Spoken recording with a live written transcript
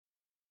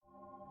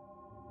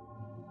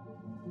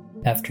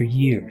After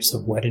years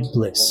of wedded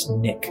bliss,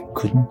 Nick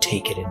couldn't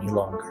take it any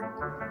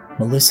longer.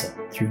 Melissa,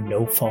 through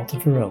no fault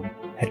of her own,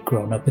 had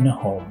grown up in a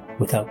home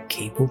without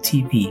cable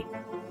TV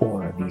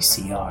or a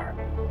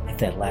VCR. If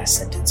that last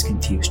sentence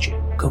confused you,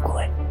 Google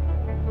it.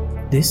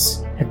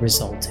 This had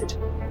resulted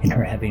in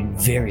her having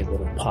very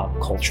little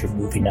pop culture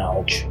movie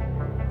knowledge.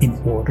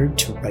 In order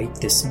to right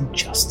this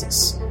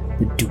injustice,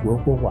 the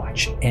duo will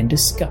watch and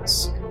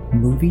discuss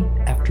movie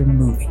after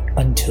movie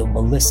until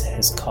Melissa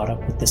has caught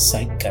up with the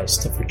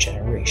zeitgeist of her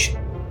generation.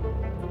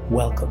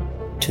 Welcome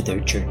to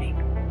their journey.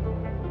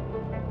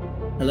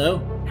 Hello.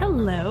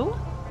 Hello.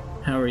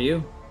 How are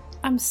you?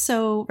 I'm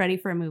so ready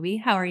for a movie.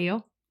 How are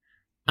you?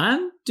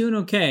 I'm doing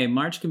okay.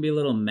 March can be a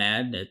little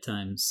mad at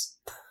times,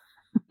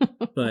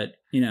 but,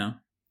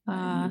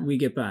 we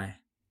get by.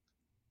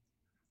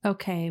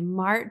 Okay,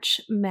 March,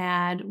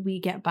 mad,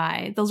 we get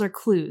by. Those are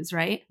clues,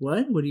 right?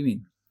 What? What do you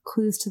mean?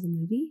 Clues to the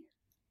movie?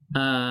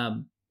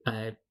 Do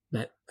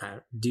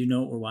you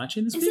know what we're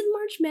watching this week? Isn't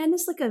March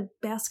Madness like a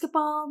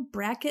basketball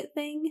bracket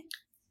thing?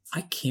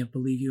 I can't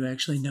believe you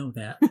actually know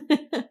that.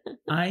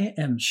 I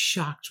am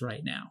shocked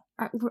right now.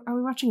 Are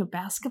we watching a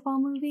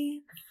basketball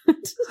movie?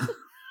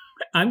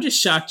 I'm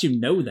just shocked you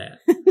know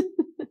that.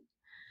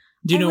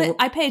 Do you know?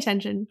 I pay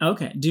attention.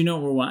 Okay. Do you know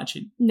what we're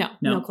watching?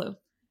 No clue.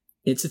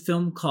 It's a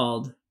film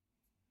called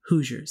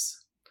Hoosiers.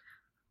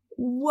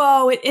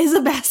 Whoa, it is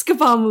a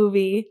basketball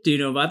movie. Do you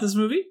know about this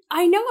movie?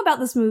 I know about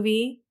this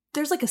movie.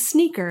 There's like a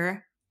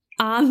sneaker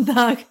on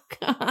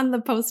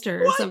the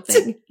poster or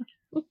something.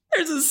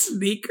 There's a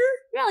sneaker?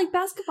 Yeah, like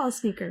basketball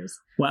sneakers.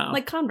 Wow.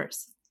 Like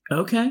Converse.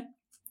 Okay.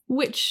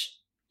 Which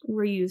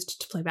were used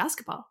to play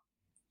basketball.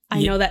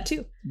 I know that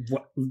too.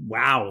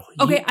 Wow.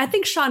 Okay, I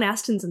think Sean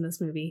Astin's in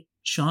this movie.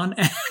 Sean Or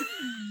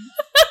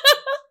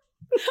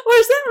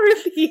is that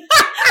Rudy?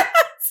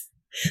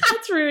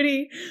 That's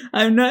Rudy.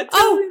 I'm not.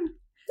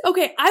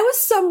 Okay. I was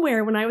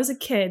somewhere when I was a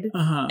kid,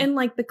 Uh-huh. and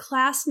like the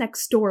class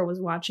next door was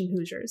watching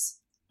Hoosiers.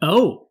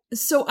 Oh.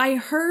 So I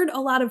heard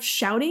a lot of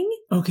shouting.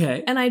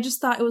 Okay. And I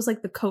just thought it was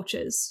like the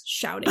coaches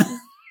shouting.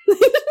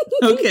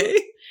 Okay.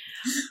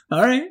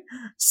 All right.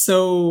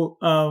 So,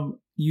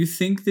 you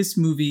think this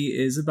movie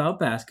is about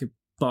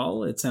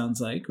basketball? It sounds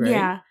like, right?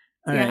 Yeah.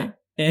 All right.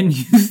 And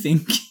you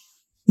think,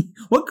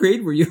 what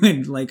grade were you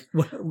in? Like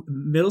what,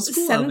 middle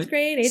school? 7th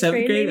grade, 8th grade?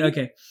 7th grade? maybe?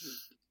 Okay.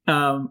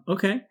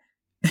 Okay.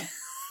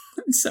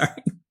 I'm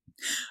sorry.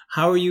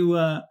 How are you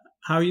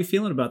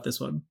feeling about this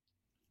one?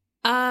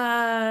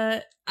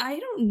 I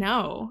don't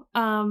know.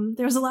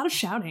 There was a lot of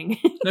shouting.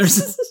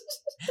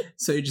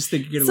 So you just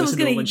think you're gonna listen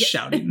to a bunch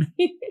shouting?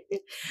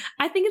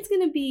 I think it's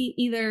gonna be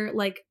either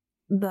like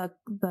the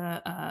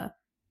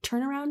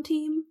turnaround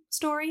team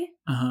story.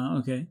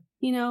 Okay.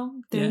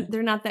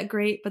 They're not that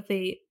great, but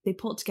they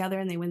pull it together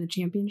and they win the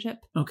championship.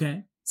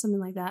 Okay. Something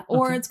like that.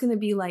 Or it's gonna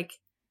be like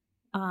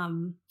a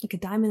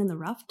diamond in the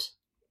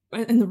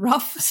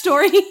rough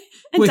story.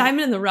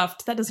 Diamond in the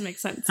rough. That doesn't make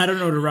sense. I don't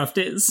know what a rough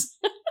is.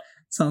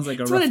 Sounds like a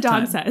That's rough what a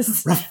dog time.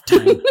 says. Rough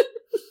time.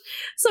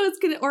 So it's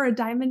or a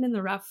diamond in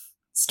the rough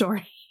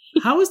story.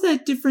 How is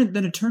that different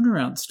than a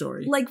turnaround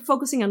story? Like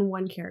focusing on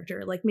one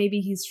character. Like maybe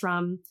he's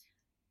from,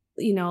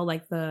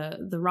 like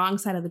the wrong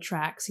side of the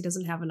tracks. He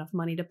doesn't have enough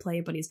money to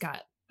play, but he's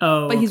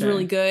he's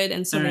really good,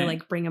 and so they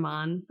like bring him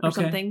on or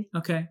something.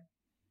 Okay.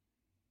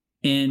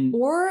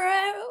 Or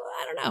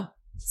I don't know,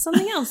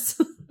 something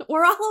else,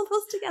 or all of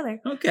those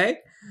together. Okay.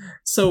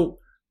 So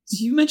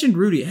you mentioned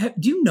Rudy.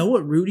 Do you know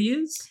what Rudy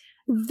is?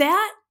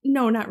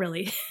 No, not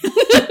really.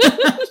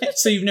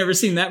 So you've never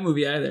seen that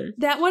movie either?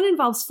 That one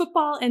involves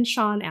football and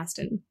Sean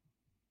Astin.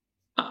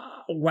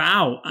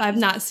 Wow. I've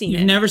not seen it.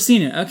 You've never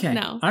seen it? Okay.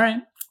 No. All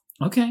right.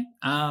 Okay.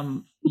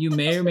 You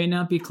may or may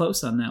not be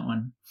close on that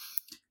one.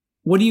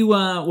 What do you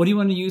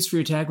want to use for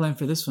your tagline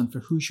for this one,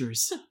 for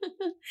Hoosiers?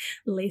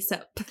 Lace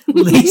up.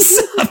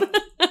 Lace up.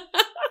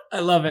 I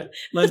love it.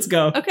 Let's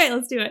go. Okay,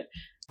 let's do it.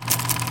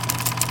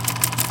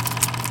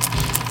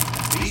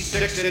 These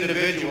 6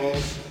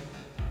 individuals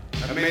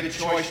have made the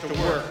choice to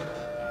work,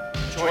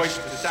 choice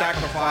to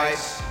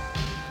sacrifice,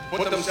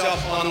 put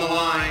themselves on the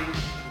line,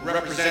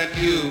 represent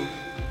you,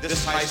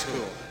 this high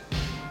school.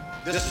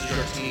 This is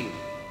your team.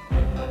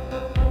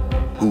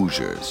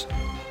 Hoosiers.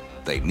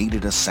 They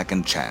needed a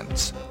second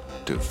chance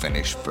to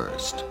finish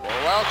first.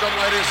 Welcome,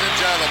 ladies and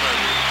gentlemen,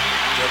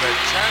 to the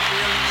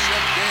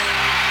championship game.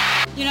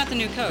 You're not the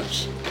new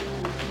coach.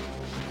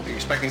 Are you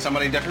expecting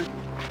somebody different?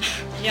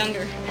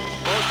 Younger.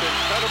 Most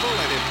incredible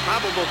and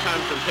improbable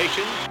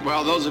confrontation.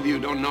 Well, those of you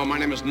who don't know, my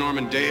name is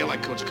Norman Dale. I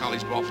coached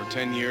college ball for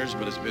 10 years,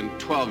 but it's been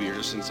 12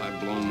 years since I've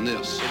blown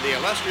this. In the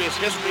illustrious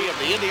history of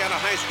the Indiana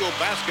High School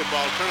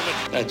basketball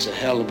tournament. That's a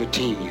hell of a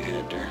team you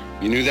had there.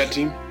 You knew that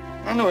team?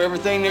 I know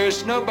everything there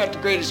is to know about the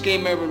greatest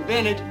game ever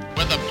invented.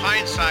 With a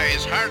pint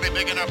size hardly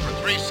big enough for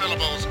 3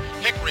 syllables,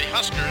 Hickory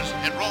Huskers,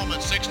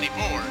 enrollment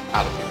 64.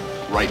 Out of here.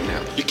 Right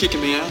now. You kicking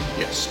me out?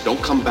 Yes.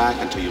 Don't come back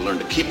until you learn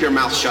to keep your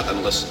mouth shut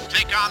and listen.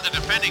 Take on the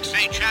defending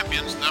state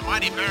champions, the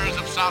Mighty Bears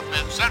of South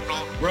Bend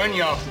Central. Run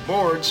you off the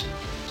boards.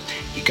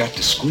 You got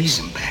to squeeze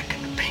them back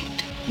in the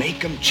paint.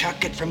 Make them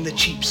chuck it from the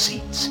cheap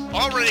seats.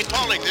 Already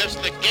calling this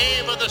the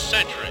game of the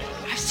century.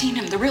 I've seen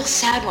them, the real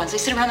sad ones. They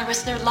sit around the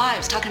rest of their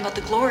lives talking about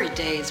the glory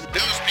days.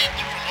 News people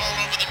from all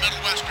over the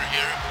Midwest are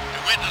here to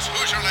witness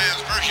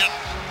Hoosierland's version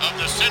of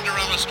the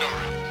Cinderella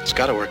story. It's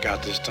got to work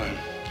out this time.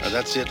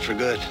 That's it for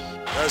good.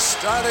 The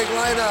starting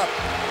lineup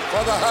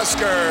for the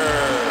Huskers.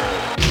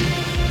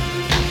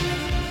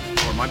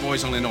 Or my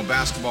boys only know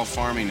basketball,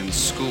 farming, and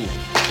school.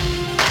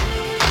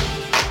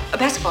 A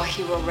basketball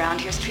hero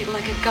around here is treated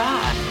like a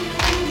god.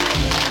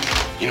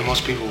 You know,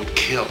 most people would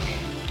kill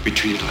to be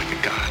treated like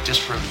a god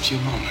just for a few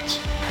moments.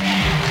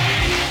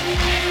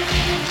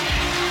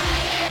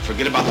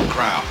 Forget about the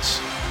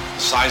crowds, the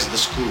size of the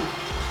school,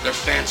 their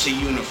fancy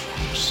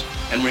uniforms,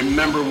 and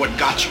remember what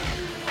got you here.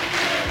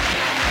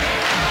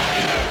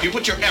 If you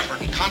put your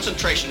effort and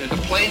concentration into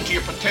playing to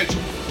your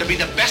potential, to be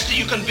the best that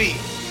you can be,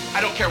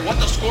 I don't care what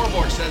the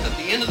scoreboard says at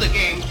the end of the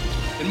game,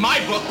 in my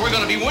book, we're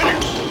going to be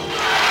winners.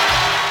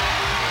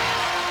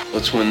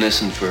 Let's win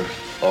this and for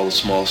all the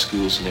small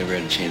schools who never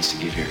had a chance to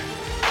get here.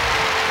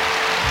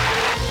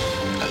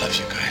 I love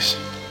you guys.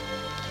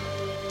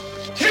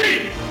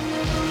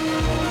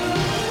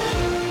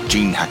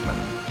 Gene Hackman,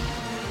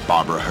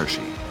 Barbara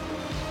Hershey,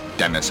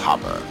 Dennis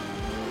Hopper.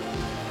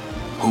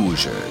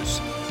 Hoosiers.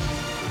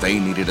 They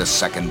needed a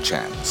second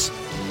chance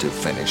to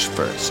finish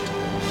first.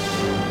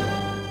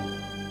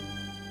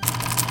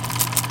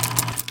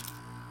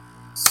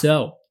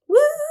 So.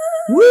 Woo!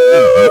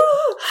 Yeah,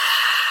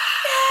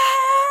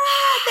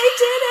 they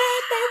did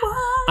it! They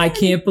won! I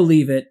can't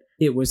believe it.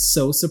 It was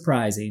so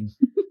surprising.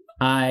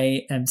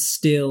 I am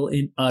still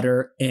in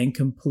utter and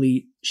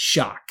complete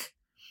shock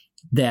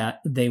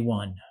that they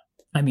won.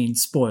 I mean,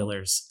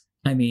 spoilers.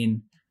 I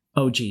mean,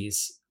 oh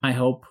geez. I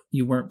hope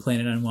you weren't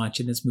planning on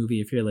watching this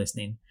movie if you're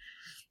listening.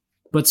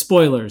 But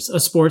spoilers, a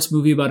sports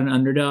movie about an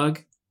underdog,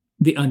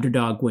 the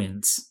underdog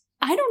wins.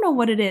 I don't know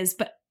what it is,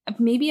 but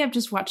maybe I've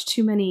just watched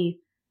too many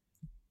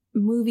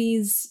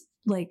movies,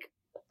 like,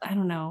 I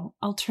don't know,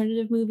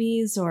 alternative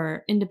movies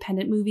or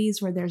independent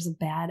movies where there's a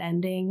bad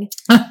ending.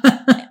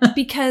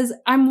 Because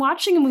I'm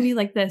watching a movie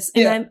like this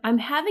and I'm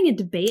having a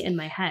debate in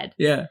my head.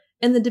 Yeah.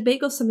 And the debate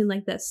goes something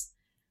like this.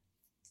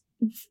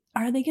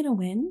 Are they going to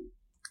win?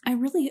 I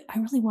really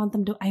want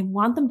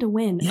them to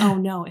win. Yeah. Oh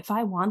no, if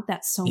I want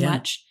that so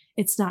much,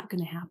 it's not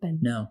going to happen.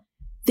 No.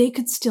 They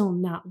could still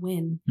not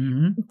win.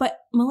 Mm-hmm. But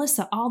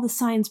Melissa, all the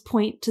signs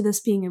point to this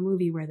being a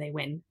movie where they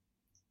win.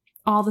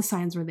 All the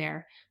signs were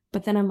there.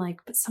 But then I'm like,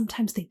 but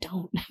sometimes they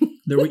don't.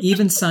 There were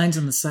even signs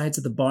on the sides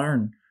of the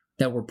barn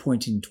that were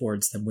pointing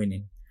towards them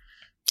winning.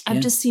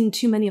 I've just seen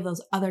too many of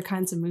those other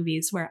kinds of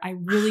movies where I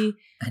really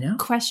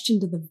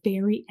questioned to the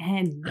very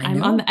end.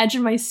 I'm on the edge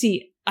of my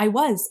seat. I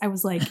was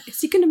like, is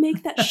he going to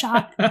make that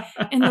shot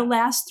in the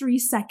last 3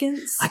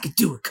 seconds? I could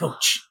do it,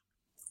 coach.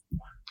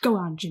 Go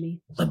on,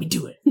 Jimmy. Let me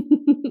do it.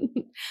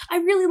 I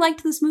really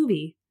liked this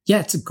movie. Yeah,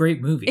 it's a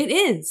great movie. It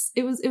is.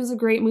 It was a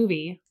great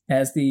movie.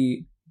 As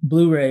the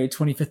Blu-ray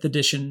 25th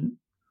edition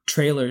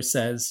trailer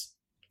says,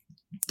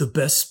 the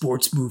best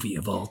sports movie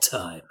of all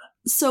time.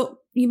 So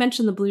you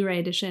mentioned the Blu-ray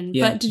edition,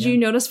 but did you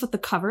notice what the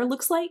cover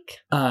looks like?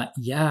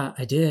 Yeah,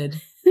 I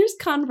did. There's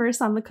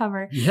Converse on the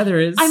cover. Yeah, there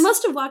is. I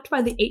must have walked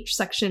by the H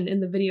section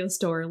in the video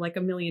store like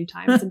a million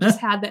times and just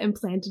had that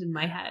implanted in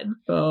my head.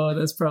 Oh,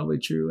 that's probably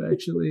true,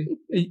 actually.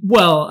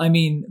 Well, I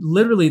mean,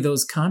 literally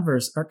those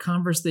Converse are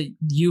Converse that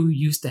you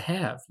used to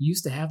have. You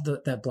used to have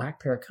that black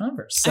pair of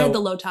Converse. So, I had the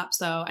low tops,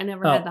 though. I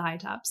never had the high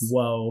tops.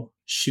 Whoa.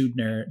 Shoe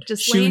nerd.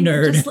 Just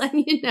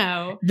letting you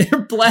know.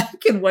 They're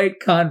black and white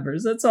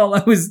Converse. That's all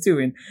I was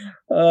doing.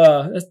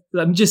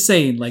 I'm just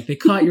saying, like, they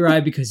caught your eye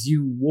because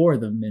you wore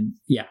them. And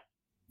yeah.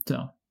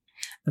 So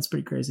that's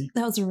pretty crazy.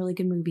 That was a really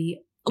good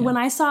movie. Yeah. When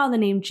I saw the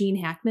name Gene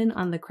Hackman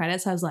on the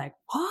credits, I was like,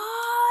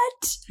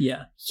 what?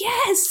 Yeah.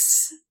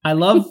 Yes. I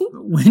love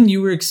when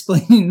you were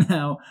explaining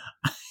how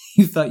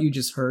you thought you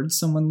just heard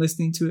someone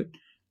listening to it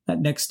at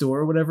next door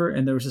or whatever.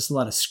 And there was just a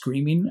lot of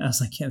screaming. I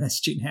was like, yeah, that's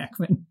Gene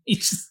Hackman.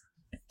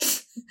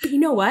 But you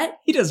know what?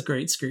 He does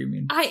great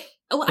screaming. I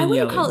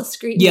wouldn't call it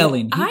screaming.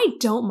 Yelling. I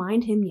don't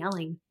mind him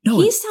yelling.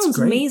 No, he sounds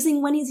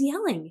amazing when he's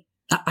yelling.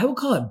 I would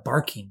call it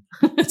barking.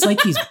 It's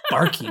like he's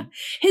barking.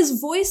 His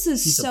voice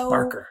is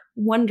so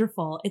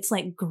wonderful. It's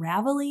like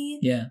gravelly,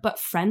 but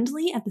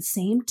friendly at the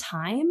same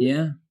time.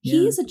 Yeah.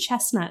 He's a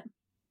chestnut.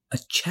 A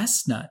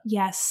chestnut?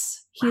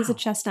 Yes. He is a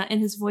chestnut,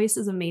 and his voice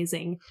is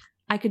amazing.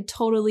 I could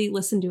totally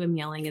listen to him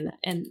yelling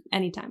and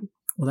anytime.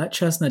 Well, that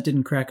chestnut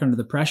didn't crack under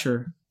the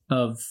pressure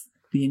of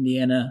the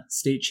Indiana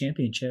State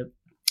Championship.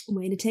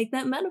 Way to take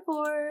that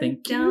metaphor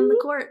down the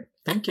court.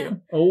 Thank you.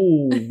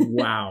 Oh,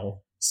 wow.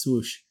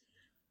 Swoosh.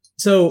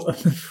 So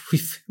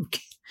we've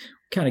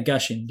kind of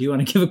gushing. Do you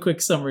want to give a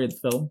quick summary of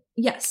the film?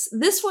 Yes.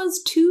 This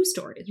was 2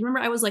 stories. Remember,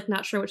 I was like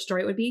not sure which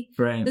story it would be.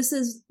 Right. This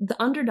is the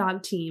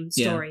underdog team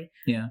story.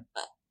 Yeah.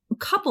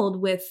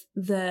 Coupled with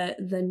the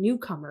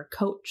newcomer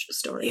coach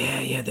story.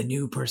 Yeah. The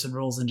new person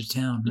rolls into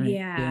town, right?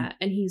 Yeah.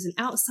 And he's an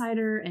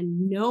outsider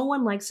and no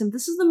one likes him.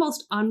 This is the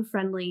most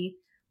unfriendly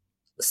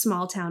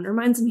small town.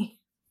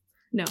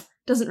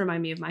 Doesn't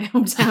remind me of my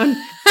hometown.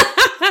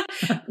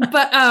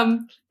 But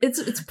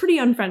it's pretty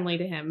unfriendly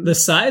to him. The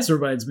size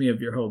reminds me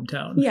of your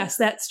hometown. Yes,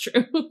 that's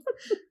true.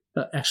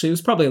 Actually, it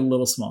was probably a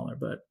little smaller,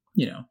 but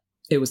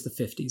it was the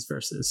 50s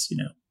versus,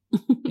 yeah.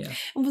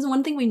 It was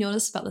one thing we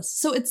noticed about this.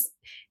 So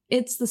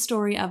it's the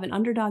story of an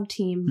underdog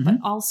team, but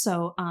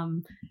also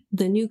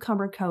the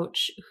newcomer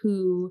coach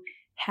who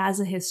has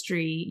a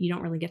history. You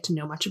don't really get to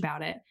know much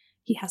about it.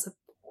 He has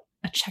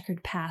a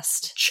checkered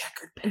past.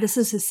 This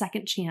is his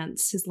second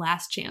chance, his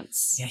last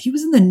chance. Yeah, he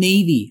was in the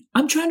Navy.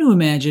 I'm trying to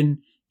imagine.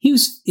 He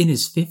was in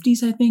his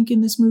 50s, I think,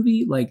 in this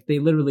movie. Like he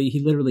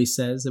literally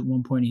says at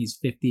one point he's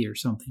 50 or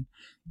something.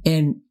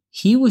 And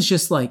he was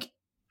just like,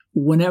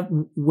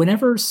 whenever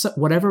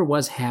whatever it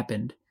was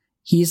happened,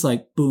 he's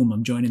like, boom,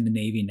 I'm joining the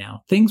Navy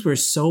now. Things were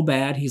so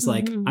bad. He's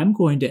like, I'm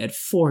going to, at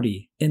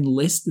 40,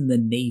 enlist in the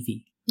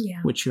Navy.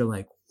 Yeah. Which you're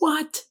like,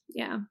 what?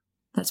 Yeah.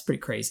 That's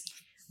pretty crazy.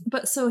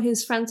 But so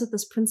he's friends with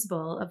this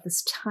principal of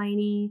this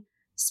tiny,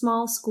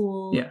 small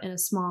school in a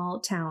small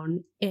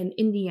town in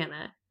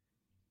Indiana.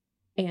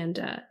 And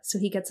so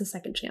he gets a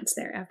second chance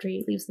there after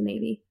he leaves the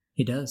Navy.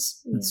 He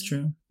does. That's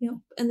true. Yep.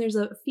 And there's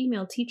a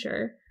female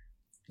teacher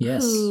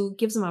who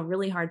gives him a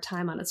really hard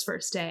time on his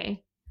first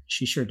day.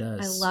 She sure does.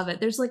 I love it.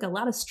 There's like a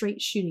lot of straight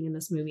shooting in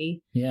this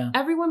movie. Yeah.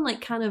 Everyone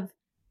like kind of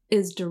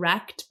is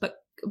direct, but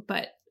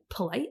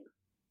polite,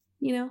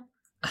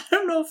 I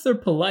don't know if they're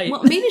polite.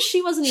 Well, maybe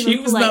she wasn't even polite.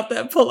 She was not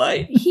that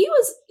polite.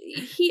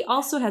 He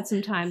also had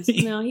some times.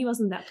 No, he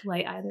wasn't that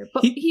polite either.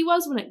 But he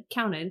was when it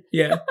counted.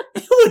 Yeah,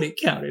 when it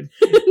counted.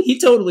 He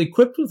totally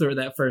quipped with her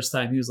that first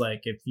time. He was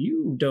like, if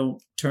you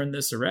don't turn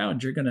this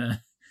around, you're going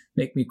to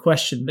make me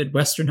question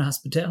Midwestern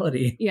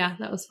hospitality. Yeah,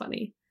 that was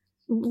funny.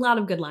 A lot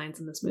of good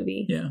lines in this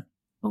movie. Yeah.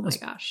 Oh my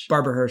gosh.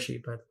 Barbara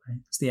Hershey, by the way.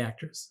 It's the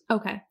actress.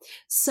 Okay.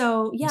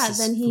 So, yeah, Mrs.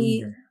 then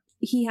Fleener.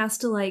 he has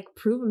to like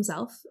prove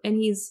himself, and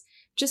he's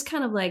just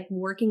kind of like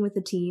working with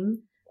the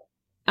team.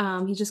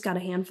 He just got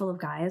a handful of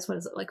guys. What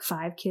is it, like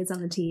 5 kids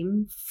on the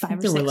team? 5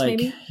 or 6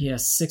 maybe? Yeah,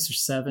 6 or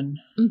 7.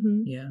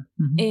 Mm-hmm. Yeah.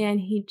 And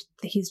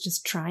he's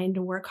just trying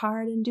to work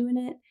hard and doing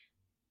it.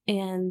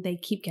 And they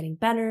keep getting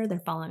better. They're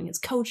following his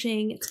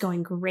coaching. It's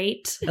going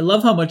great. I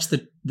love how much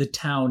the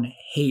town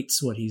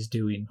hates what he's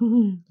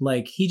doing.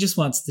 Like, he just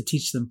wants to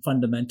teach them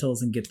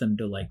fundamentals and get them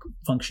to like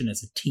function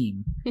as a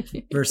team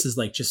versus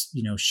like just,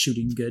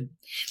 shooting good.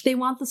 They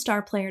want the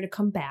star player to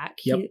come back.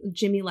 Yep.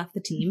 Jimmy left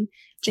the team.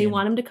 They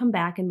want him to come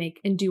back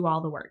and do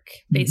all the work,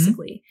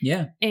 basically.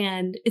 Yeah.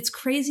 And it's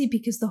crazy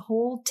because the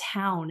whole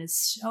town is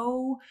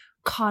so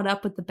caught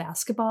up with the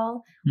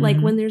basketball. Like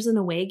when there's an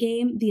away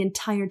game, the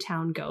entire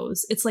town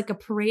goes. It's like a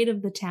parade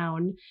of the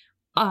town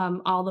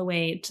all the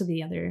way to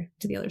the other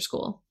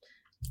school.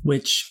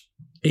 Which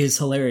is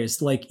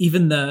hilarious. Like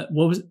even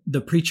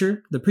the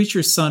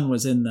preacher's son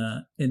was on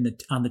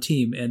the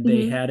team, and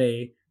they had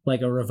a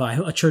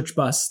church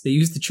bus. They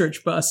used the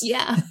church bus.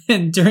 Yeah.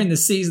 And during the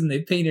season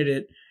they painted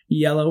it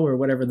yellow or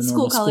whatever the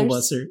normal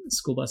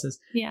school bus is.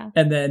 Yeah.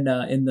 And then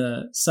in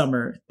the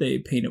summer they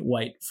paint it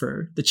white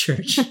for the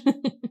church.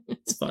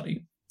 It's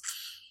funny.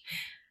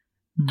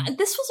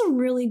 This was a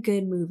really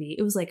good movie.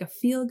 It was like a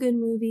feel-good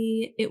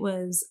movie. It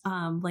was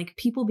like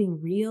people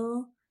being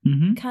real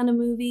kind of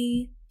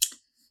movie.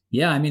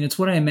 Yeah, I mean, it's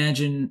what I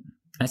imagine.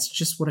 That's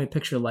just what I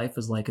picture life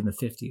was like in the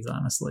 50s,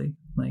 honestly.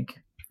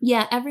 Like,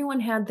 yeah, everyone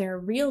had their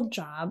real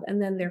job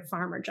and then their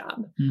farmer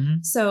job.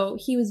 So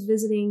he was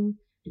visiting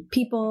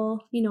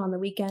people, on the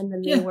weekend,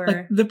 and they were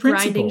like the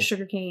grinding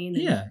sugarcane.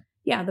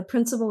 Yeah, the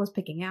principal was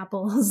picking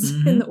apples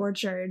in the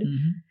orchard.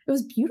 It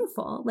was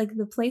beautiful. Like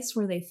the place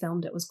where they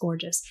filmed it was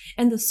gorgeous.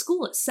 And the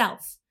school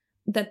itself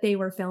that they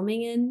were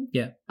filming in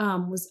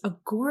was a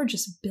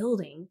gorgeous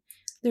building.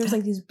 There was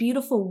like these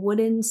beautiful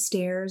wooden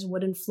stairs,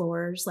 wooden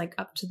floors, like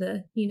up to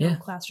the,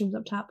 classrooms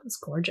up top. It was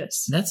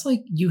gorgeous. That's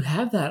like, you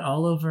have that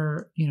all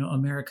over,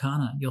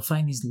 Americana. You'll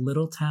find these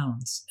little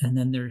towns and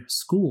then their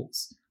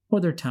schools or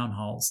their town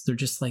halls. They're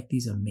just like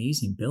these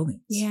amazing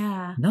buildings.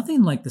 Yeah.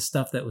 Nothing like the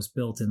stuff that was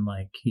built in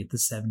like the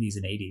 70s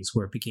and 80s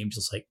where it became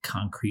just like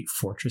concrete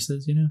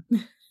fortresses,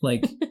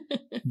 Like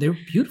they're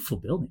beautiful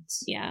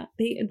buildings. Yeah.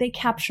 They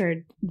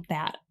captured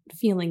that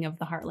feeling of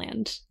the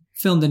heartland.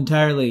 Filmed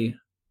entirely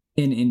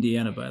in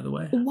Indiana, by the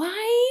way.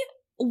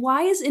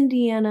 Why is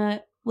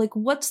Indiana like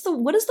what does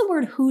the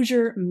word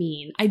Hoosier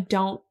mean? I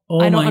don't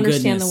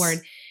understand the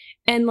word.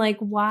 And like,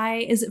 why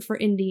is it for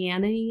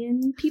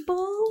Indianian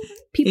people?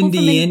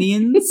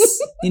 Indianians?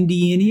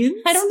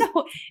 Indianians? I don't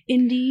know.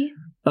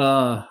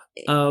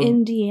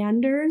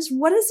 Indianders?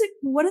 What is it?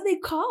 What are they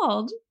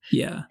called?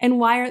 Yeah. And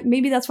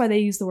maybe that's why they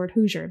use the word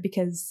Hoosier,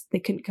 because they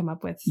couldn't come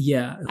up with.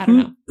 Yeah. I don't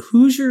know.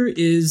 Hoosier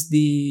is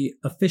the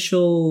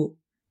official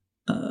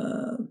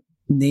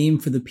name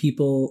for the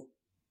people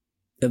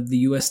of the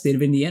U.S. state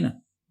of Indiana.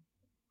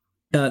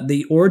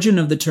 The origin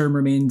of the term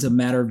remains a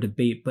matter of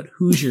debate, but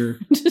Hoosier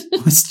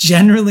was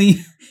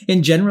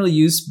in general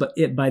use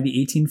by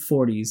the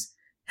 1840s,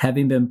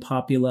 having been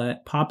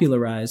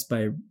popularized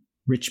by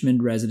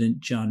Richmond resident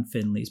John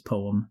Finley's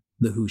poem,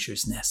 The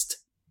Hoosier's Nest.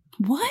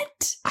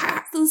 What?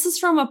 So this is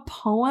from a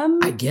poem,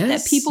 I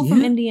guess, that people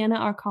from Indiana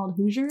are called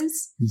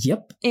Hoosiers.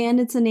 Yep. And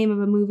it's the name of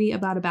a movie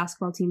about a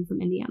basketball team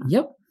from Indiana.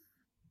 Yep.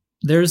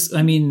 There's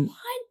a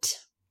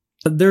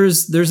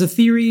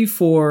theory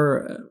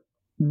for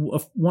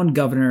one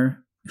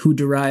governor who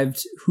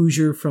derived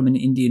Hoosier from an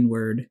Indian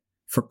word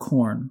for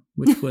corn,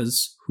 which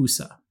was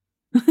Husa.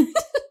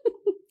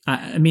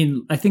 I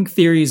mean, I think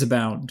theories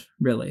abound,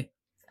 really.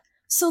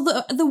 So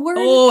the word...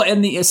 Oh,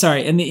 and the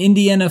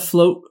Indiana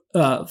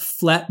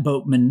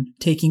flatboatmen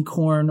taking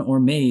corn or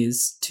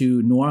maize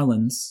to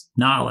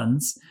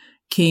Nolans,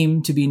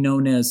 came to be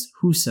known as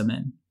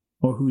Hoosamen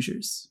or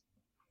Hoosiers.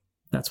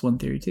 That's one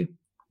theory too.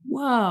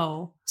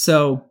 Whoa.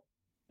 So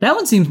that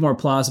one seems more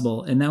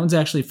plausible, and that one's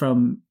actually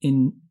from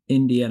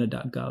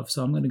Indiana.gov,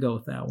 so I'm going to go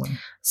with that one.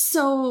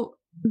 So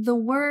the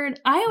word...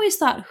 I always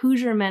thought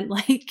Hoosier meant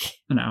like...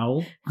 An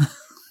owl?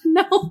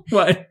 No.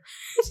 What?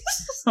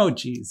 Oh,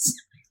 jeez.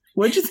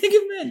 What'd you think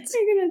it meant?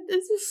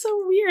 This is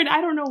so weird. I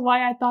don't know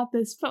why I thought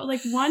this, but like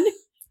one...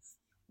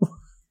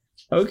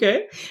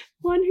 Okay.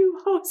 One who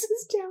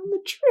hoses down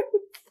the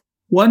truth.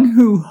 One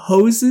who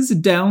hoses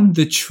down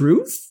the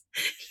truth?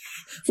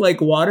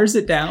 Like waters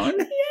it down?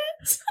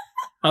 Yes.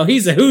 Oh,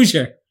 he's a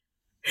Hoosier.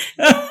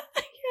 Yeah.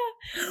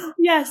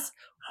 Yes.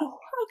 Oh,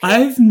 okay.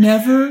 I've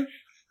never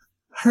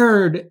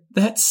heard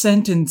that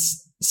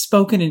sentence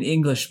spoken in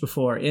English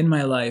before in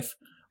my life.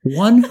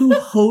 One who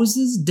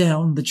hoses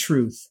down the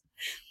truth.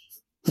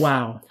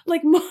 Wow.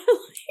 Like more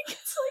like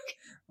it's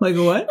like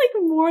what? Like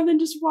more than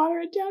just water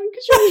it down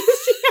because you're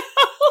using it.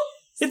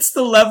 It's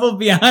the level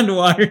beyond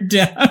watered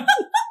down.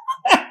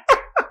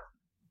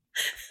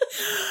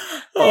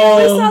 I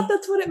always thought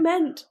that's what it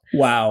meant.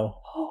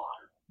 Wow. Oh.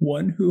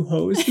 One who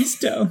hoses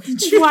down the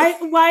truth. Why?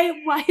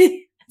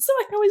 So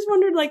I always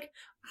wondered, like,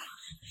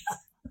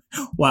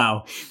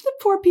 wow. The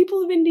poor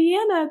people of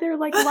Indiana, they're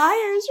like liars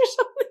or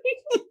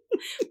something.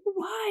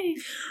 Why?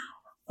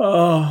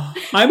 Oh,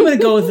 I'm going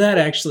to go with that,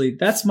 actually.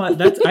 I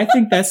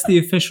think that's the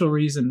official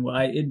reason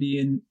why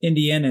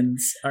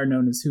Indianans are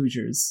known as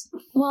Hoosiers.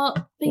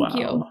 Well, thank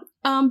you.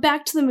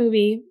 Back to the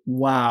movie.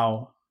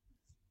 Wow.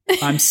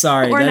 I'm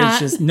sorry. Or that not.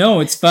 is just, no,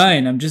 it's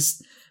fine. I'm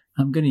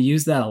going to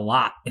use that a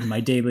lot in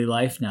my daily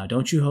life now.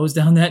 Don't you hose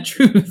down that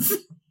truth.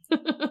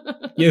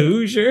 You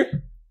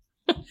Hoosier.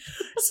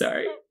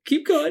 Sorry.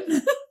 Keep going.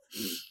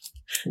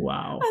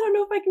 Wow. I don't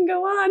know if I can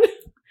go on.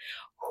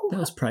 That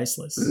was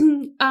priceless.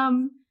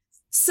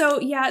 So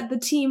yeah, the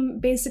team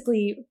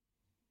basically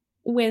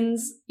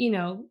wins,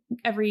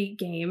 every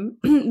game,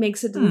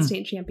 makes it to the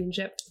state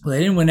championship. Well,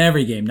 they didn't win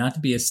every game, not to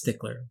be a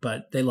stickler,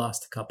 but they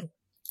lost a couple.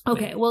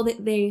 Okay, well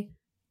they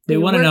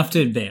won enough to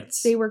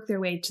advance. They worked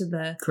their way to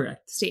the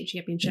state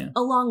championship. Yeah.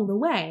 Along the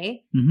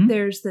way,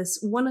 there's this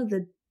one of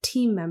the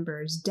team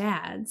members'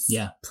 dads,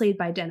 played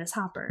by Dennis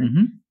Hopper,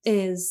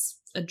 is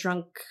a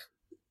drunk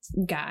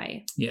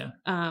guy. Yeah.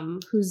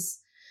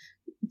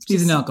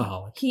 He's an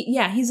alcoholic.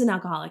 He's an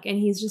alcoholic, and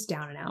he's just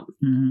down and out.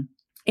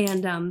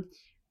 And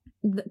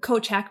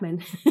Coach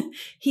Hackman,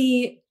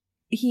 he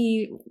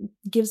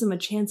gives him a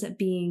chance at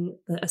being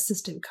the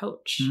assistant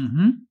coach,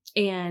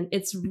 and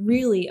it's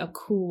really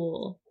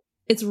cool.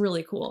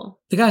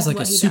 The guy's like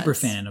a super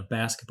fan of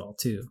basketball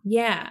too.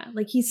 Yeah,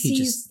 like he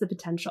sees the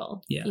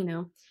potential. Yeah,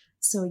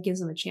 so he gives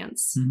him a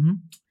chance.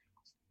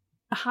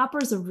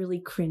 Hopper's a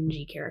really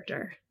cringy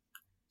character.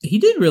 He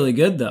did really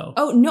good, though.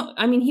 Oh, no.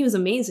 I mean, he was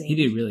amazing. He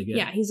did really good.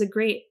 Yeah, he's a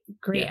great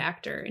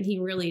actor. And he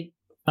really...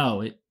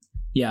 But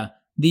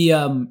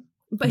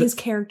his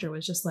character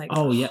was just like...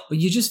 Oh, yeah.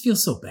 You just feel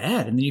so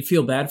bad. And then you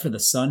feel bad for the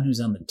son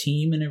who's on the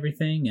team and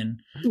everything.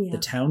 And the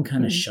town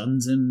kind of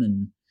shuns him.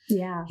 And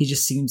he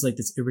just seems like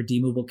this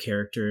irredeemable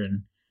character.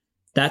 And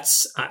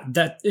that's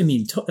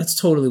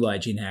totally why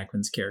Gene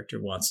Hackman's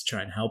character wants to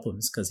try and help him,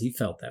 is because he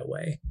felt that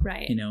way.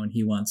 Right. And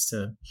he wants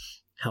to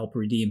help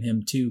redeem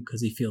him too,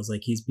 because he feels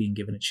like he's being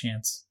given a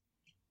chance.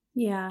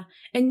 Yeah.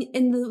 And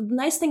the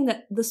nice thing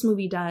that this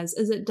movie does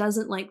is it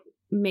doesn't like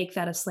make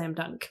that a slam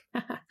dunk.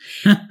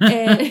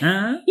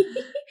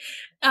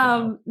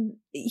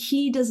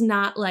 He does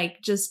not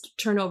like just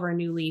turn over a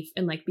new leaf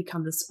and like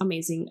become this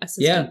amazing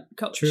assistant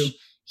coach. True.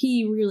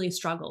 He really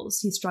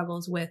struggles. He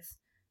struggles with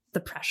the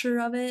pressure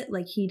of it.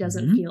 Like he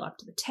doesn't feel up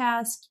to the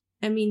task.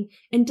 I mean,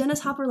 and Dennis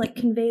Hopper like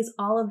conveys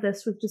all of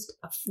this with just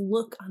a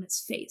look on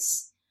his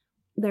face.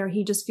 There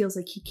he just feels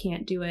like he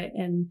can't do it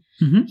and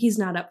he's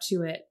not up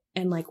to it,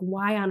 and like,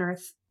 why on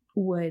earth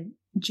would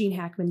Gene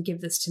Hackman give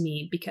this to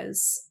me,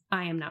 because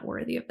I am not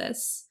worthy of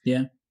this.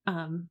 Go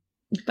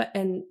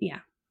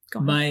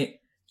on.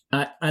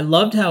 I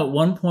loved how at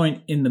one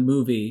point in the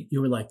movie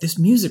you were like, this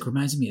music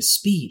reminds me of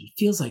Speed. It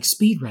feels like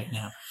Speed right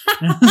now.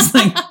 And I was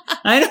like,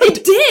 I know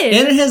it did,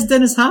 and it has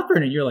Dennis Hopper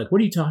in it. You're like, what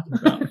are you talking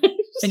about?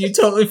 And you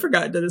totally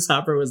forgot Dennis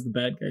Hopper was the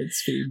bad guy in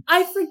Speed.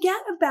 I forget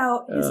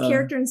about his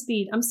character in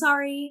Speed. I'm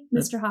sorry,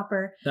 Mr.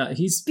 Hopper.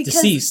 He's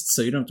deceased,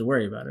 so you don't have to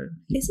worry about it.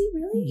 Is he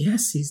really?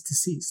 Yes, he's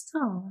deceased.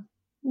 Oh,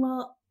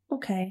 well,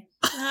 okay.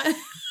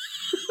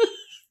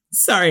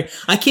 Sorry,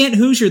 I can't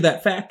Hoosier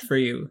that fact for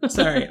you.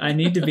 Sorry, I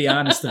need to be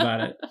honest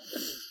about it.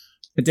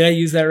 But did I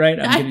use that right?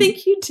 I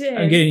think you did.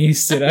 I'm getting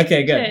used to it.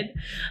 Okay, good.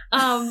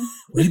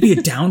 Way to be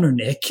a downer,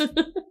 Nick.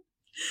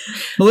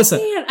 Melissa,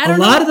 Man, a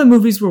lot of the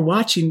movies we're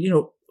watching,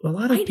 a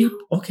lot of people.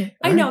 Okay.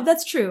 I know.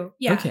 That's true.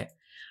 Yeah. Okay.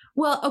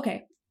 Well,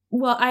 okay.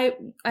 Well,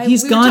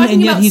 he's gone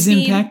and yet he's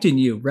Speed. impacting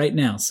you right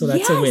now. So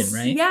that's a win,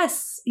 right?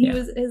 Yes.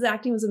 His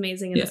acting was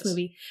amazing in this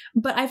movie.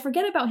 But I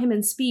forget about him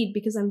in Speed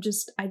because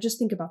I just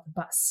think about the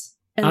bus.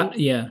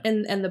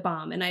 And, and the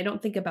bomb, and I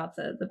don't think about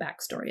the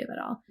backstory of it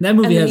all. That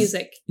movie and the has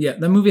music. Yeah,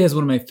 that movie has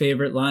one of my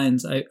favorite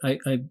lines.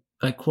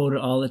 I quote it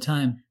all the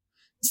time.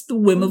 It's the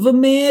whim of a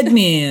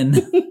madman.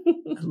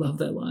 I love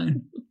that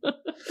line.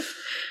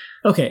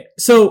 Okay,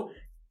 so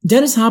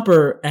Dennis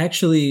Hopper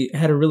actually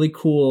had a really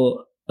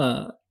cool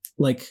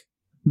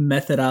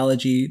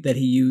methodology that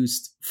he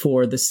used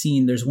for the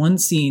scene. There's one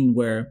scene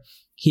where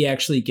he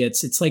actually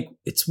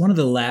it's one of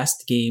the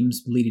last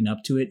games leading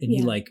up to it, and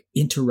he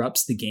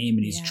interrupts the game,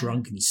 and he's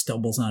drunk and he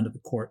stumbles onto the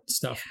court and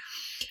stuff.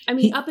 I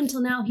mean, up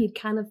until now, he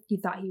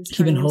thought he was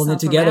been holding it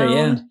together,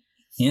 around,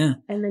 yeah.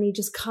 And then he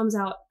just comes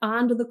out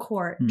onto the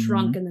court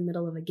drunk in the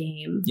middle of a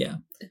game. Yeah,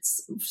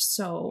 it's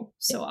so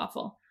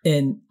awful.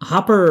 And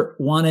Hopper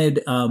wanted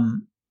a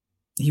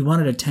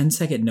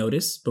 10-second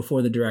notice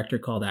before the director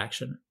called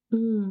action.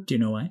 Do you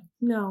know why?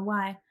 No,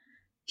 why?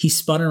 He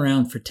spun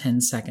around for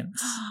 10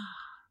 seconds.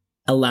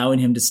 Allowing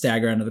him to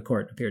stagger onto the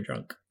court and appear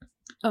drunk.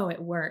 Oh, it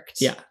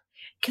worked. Yeah.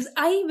 Because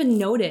I even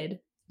noted,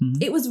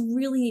 it was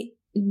really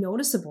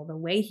noticeable the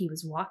way he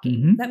was walking.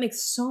 Mm-hmm. That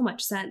makes so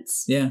much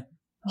sense. Yeah.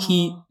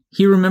 Oh.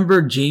 He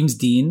remembered James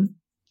Dean,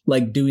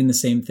 doing the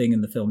same thing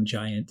in the film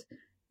Giant.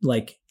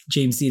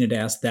 James Dean had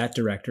asked that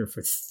director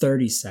for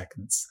 30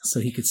 seconds so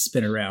he could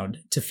spin around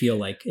to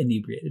feel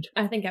inebriated.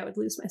 I think I would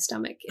lose my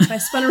stomach if I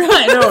spun around.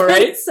 I know,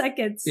 right? 30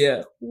 seconds.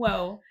 Yeah.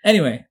 Whoa.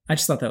 Anyway, I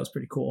just thought that was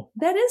pretty cool.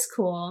 That is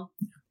cool.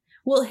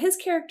 Well, his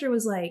character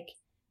was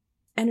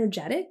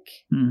energetic,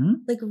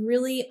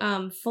 really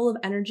full of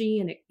energy,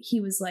 and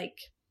he was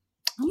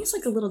almost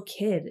like a little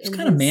kid. It's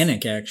kind of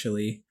manic,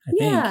 actually. I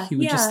think he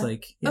would just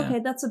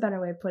Okay, that's a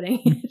better way of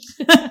putting it.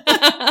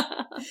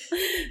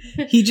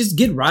 He just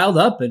get riled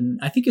up, and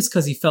I think it's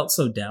because he felt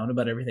so down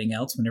about everything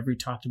else. Whenever he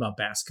talked about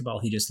basketball,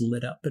 he just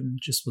lit up and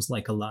just was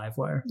like a live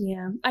wire.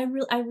 Yeah, I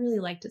really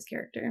liked his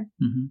character.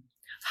 Mm-hmm.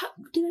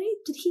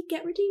 Did he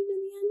get redeemed in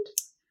the end?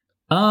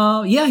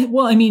 Yeah.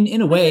 Well, I mean,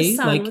 in a way, his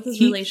son, with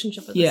his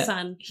relationship with his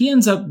son, he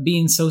ends up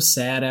being so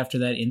sad after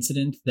that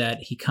incident that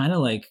he kind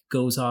of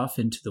goes off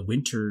into the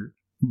winter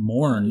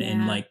morn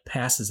and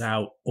passes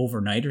out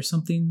overnight or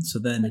something. So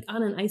then,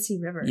 on an icy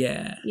river.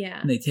 Yeah.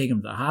 And they take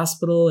him to the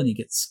hospital, and he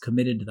gets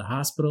committed to the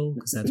hospital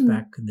because that's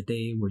back in the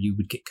day where you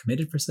would get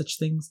committed for such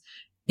things.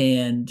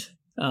 And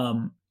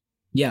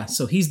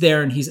so he's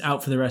there and he's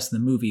out for the rest of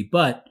the movie,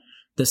 but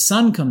the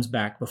son comes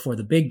back before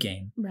the big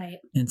game, right,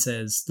 and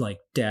says,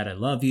 Dad, I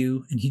love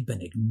you. And he'd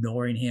been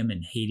ignoring him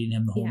and hating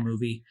him the whole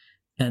movie.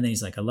 And then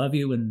he's like, I love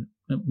you. And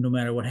no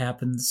matter what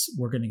happens,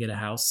 we're going to get a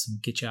house and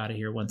get you out of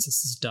here once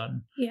this is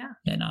done. Yeah.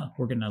 And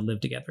we're going to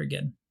live together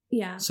again.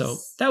 Yeah. So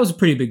that was a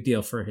pretty big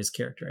deal for his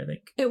character, I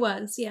think. It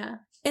was, yeah.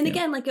 And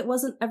again, it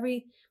wasn't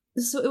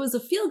so it was a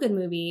feel-good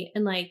movie,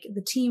 and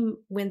the team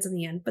wins in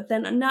the end, but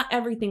then not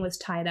everything was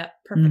tied up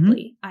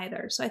perfectly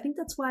either. So I think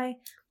that's why...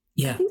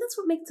 Yeah. I think that's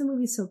what makes the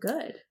movie so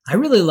good. I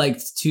really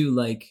liked too,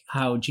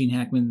 how Gene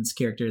Hackman's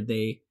character,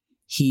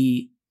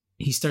 he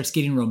starts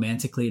getting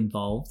romantically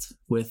involved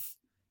with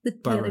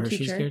Barbara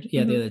Hershey's character.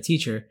 Yeah, the other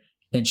teacher.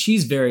 And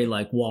she's very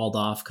walled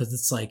off because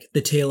it's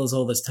the tale is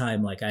all this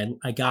time.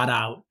 I got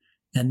out,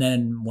 and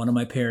then one of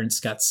my parents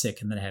got sick,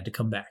 and then I had to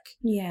come back.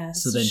 Yeah.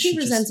 So then she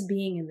resents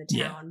being in the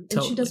town,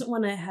 and she doesn't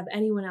want to have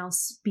anyone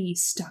else be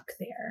stuck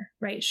there,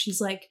 right?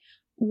 She's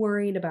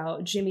worried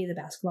about Jimmy, the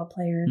basketball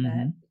player,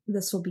 that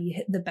this will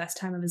be the best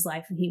time of his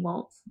life and he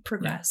won't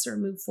progress or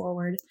move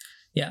forward.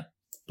 Yeah.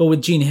 But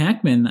with Gene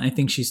Hackman, I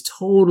think she's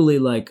totally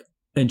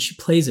and she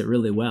plays it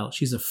really well.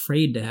 She's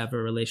afraid to have a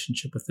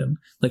relationship with him.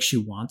 She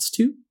wants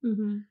to,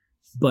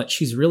 but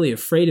she's really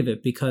afraid of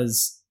it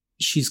because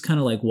she's kind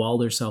of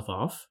walled herself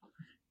off,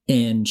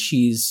 and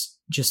she's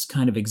just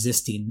kind of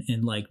existing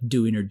and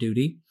doing her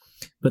duty.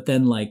 But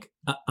then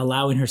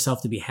allowing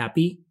herself to be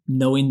happy,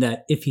 knowing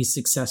that if he's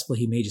successful,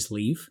 he may just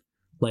leave.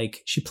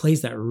 She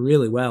plays that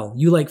really well.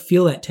 You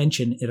feel that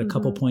tension at a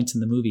couple points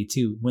in the movie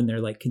too, when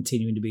they're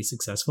continuing to be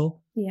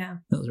successful. Yeah.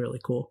 That was really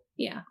cool.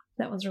 Yeah.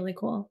 That was really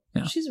cool.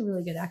 Yeah. She's a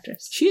really good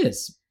actress. She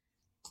is.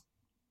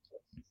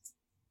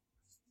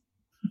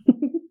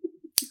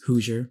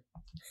 Hoosier.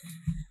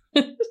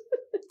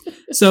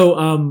 So,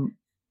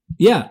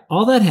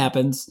 all that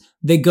happens.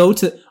 They go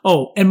to,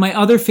 and my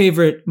other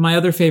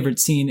favorite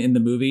scene in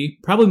the movie,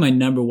 probably my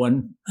number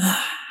one,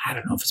 I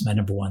don't know if it's my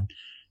number one,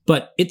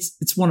 but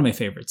it's one of my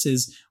favorites,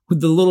 is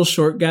with the little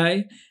short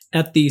guy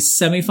at the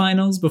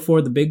semifinals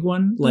before the big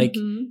one.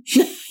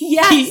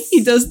 Yes.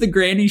 He does the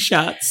granny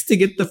shots to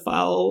get the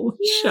foul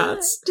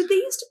shots. Did they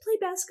used to play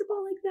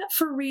basketball like that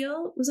for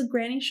real? Was a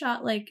granny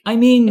shot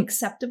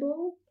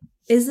acceptable?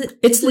 Is it?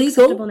 It's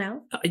legal acceptable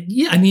now?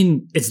 Yeah, I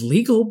mean, it's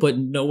legal, but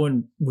no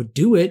one would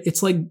do it.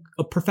 It's like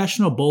a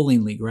professional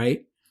bowling league,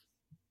 right?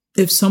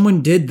 if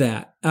someone did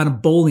that on a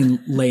bowling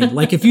lane,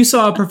 like if you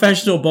saw a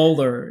professional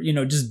bowler,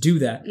 just do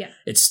that,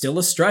 it's still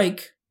a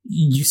strike.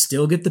 You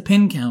still get the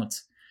pin count.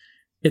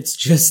 It's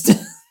just...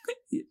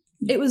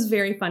 It was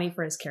very funny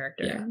for his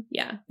character.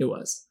 Yeah. It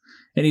was.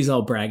 And he's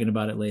all bragging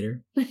about it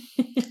later.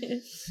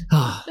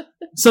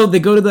 So they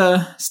go to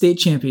the state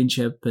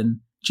championship, and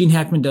Gene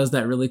Hackman does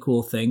that really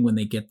cool thing when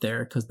they get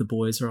there, because the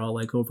boys are all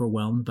like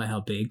overwhelmed by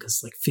how big,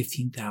 because like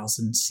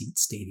 15,000 seat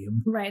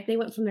stadium. Right. They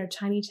went from their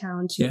tiny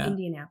town to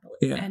Indianapolis.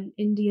 Yeah. And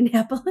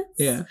Indianapolis.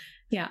 Yeah.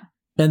 Yeah.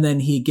 And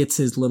then he gets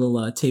his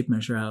little tape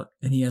measure out,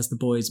 and he has the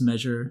boys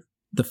measure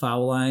the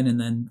foul line and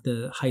then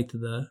the height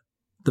of the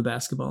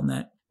basketball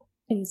net.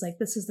 And he's like,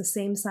 this is the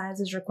same size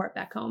as your court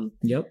back home.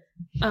 Yep.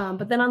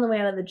 But then on the way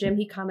out of the gym,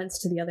 he comments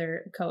to the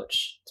other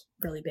coach, it's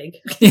really big.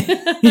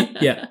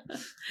 Yeah.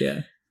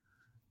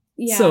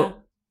 Yeah. So,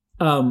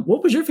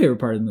 what was your favorite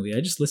part of the movie?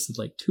 I just listed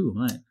like two of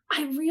mine.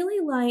 I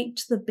really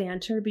liked the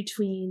banter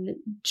between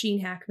Gene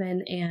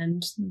Hackman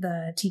and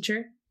the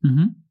teacher.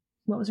 Mm-hmm.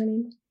 What was her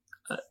name?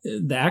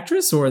 The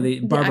actress or the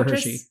Barbara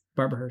actress? Hershey?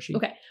 Barbara Hershey.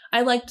 Okay.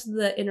 I liked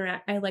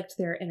I liked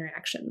their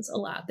interactions a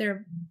lot.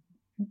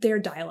 Their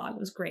dialogue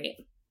was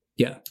great.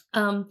 Yeah.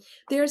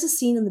 There's a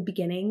scene in the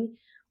beginning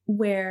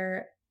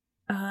where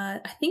I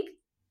think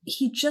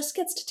he just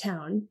gets to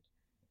town,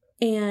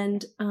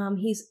 and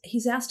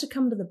he's asked to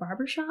come to the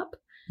barbershop,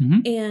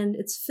 and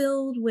it's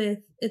filled with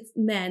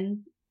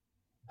men.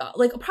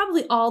 Like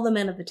probably all the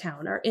men of the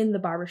town are in the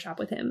barbershop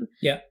with him.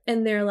 Yeah.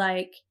 And they're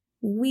like,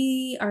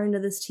 we are into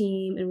this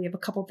team and we have a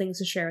couple things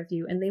to share with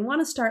you. And they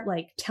want to start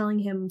like telling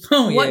him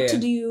what to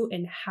do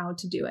and how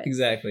to do it.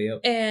 Exactly.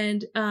 Yep.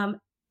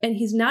 And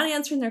he's not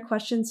answering their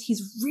questions.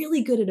 He's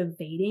really good at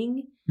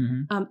evading,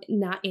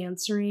 not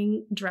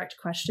answering direct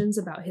questions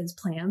about his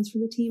plans for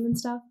the team and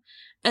stuff.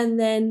 And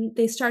then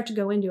they start to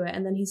go into it.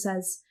 And then he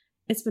says,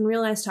 it's been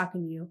real nice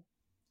talking to you.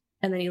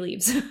 And then he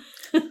leaves.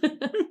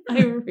 I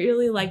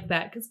really like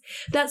that, because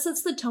that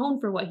sets the tone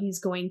for what he's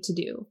going to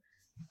do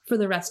for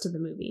the rest of the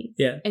movie.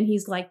 Yeah. And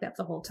he's like that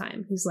the whole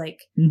time. He's like,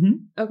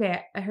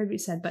 okay, I heard what you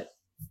said, but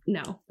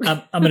no.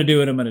 I'm going to do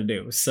what I'm going to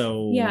do.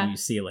 So you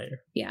see you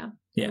later. Yeah.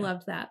 I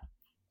loved that.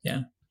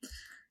 Yeah.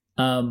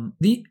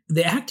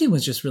 The acting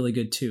was just really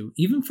good too.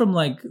 Even from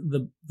like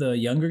the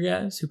younger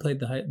guys who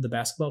played the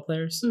basketball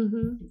players.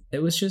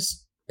 It's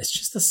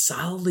just a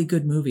solidly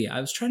good movie.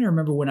 I was trying to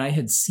remember when I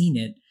had seen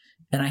it,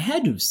 and I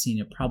had to have seen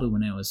it probably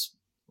when I was,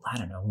 I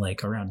don't know,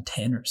 like around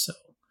 10 or so,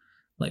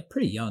 like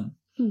pretty young.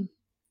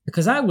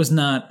 Because I was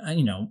not,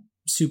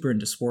 super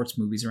into sports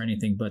movies or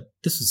anything, but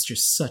this was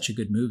just such a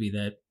good movie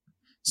that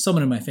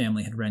someone in my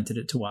family had rented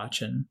it to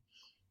watch, and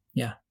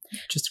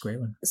just a great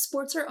one.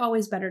 Sports are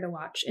always better to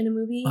watch in a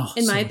movie,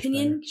 in my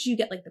opinion, because you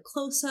get like the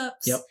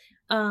close-ups. Yep.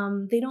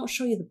 They don't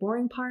show you the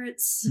boring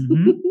parts.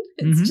 Mm-hmm.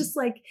 It's just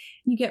like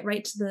you get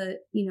right to the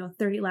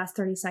last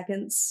 30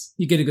 seconds.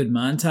 You get a good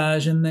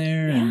montage in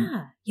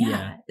there.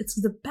 Yeah. It's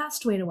the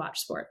best way to watch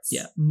sports.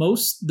 Yeah.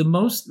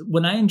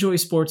 When I enjoy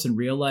sports in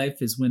real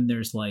life is when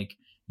there's like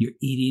you're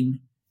eating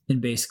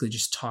and basically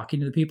just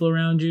talking to the people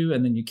around you,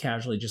 and then you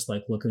casually just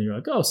like look and you're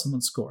like, oh,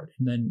 someone scored,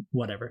 and then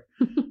whatever.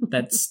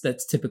 That's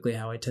typically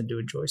how I tend to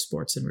enjoy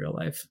sports in real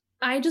life.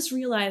 I just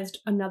realized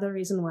another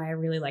reason why I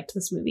really liked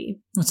this movie.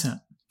 What's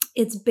that?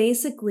 It's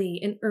basically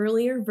an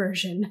earlier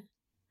version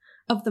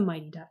of the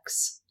Mighty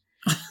Ducks,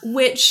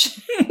 which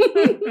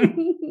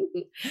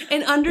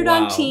an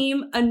underdog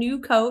team, a new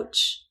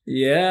coach.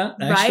 Yeah,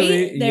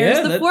 actually, right?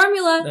 There's the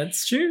formula.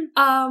 That's true.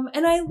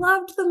 And I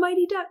loved the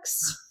Mighty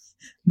Ducks.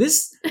 I'm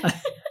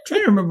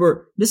trying to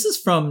remember. This is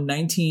from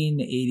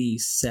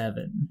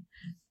 1987.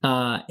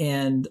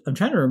 And I'm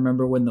trying to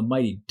remember when the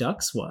Mighty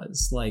Ducks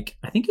was. Like,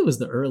 I think it was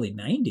the early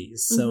 90s.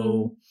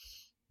 So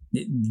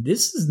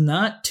this is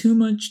not too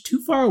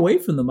far away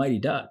from the Mighty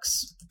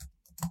Ducks.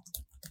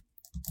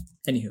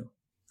 Anywho.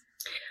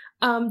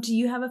 Do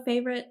you have a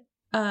favorite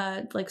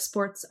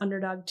sports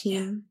underdog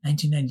team?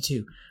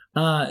 1992.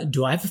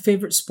 Do I have a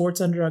favorite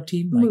sports underdog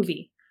team?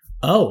 Movie.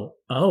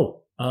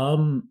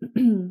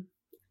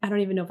 I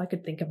don't even know if I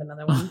could think of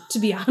another one, to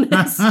be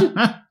honest.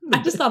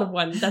 I just thought of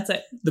one. That's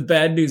it. The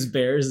Bad News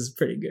Bears is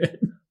pretty good.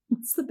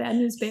 What's the Bad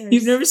News Bears?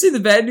 You've never seen the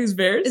Bad News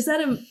Bears? Is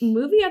that a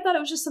movie? I thought it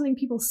was just something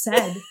people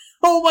said.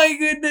 Oh my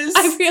goodness.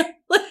 I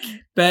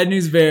really Bad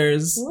News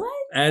Bears. What?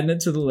 Adding it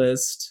to the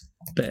list.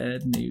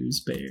 Bad News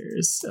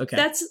Bears. Okay.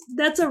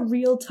 That's a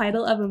real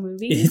title of a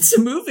movie? It's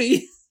a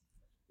movie.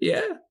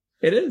 Yeah,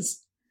 it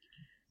is.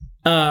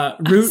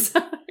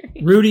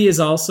 Rudy is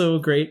also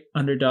a great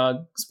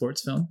underdog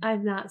sports film.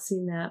 I've not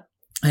seen that.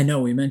 I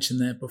know, we mentioned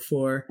that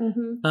before.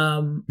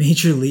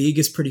 Major League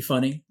is pretty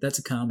funny. That's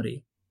a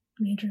comedy.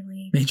 Major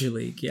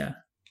League, yeah.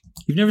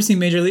 You've never seen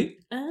Major League?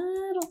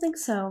 I don't think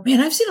so. Man,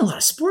 I've seen a lot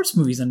of sports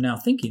movies, I'm now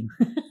thinking.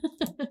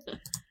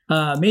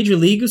 Major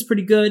League was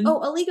pretty good.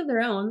 Oh, A League of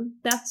Their Own.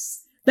 That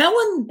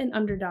one. An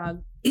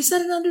underdog. Is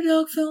that an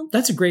underdog film?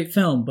 That's a great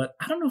film, but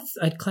I don't know if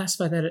I'd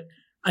classify that.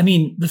 I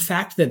mean, the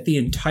fact that the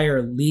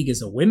entire league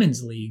is a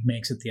women's league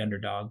makes it the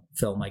underdog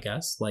film, I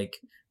guess. Like,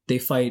 they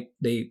fight,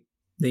 they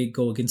They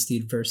go against the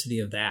adversity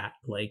of that,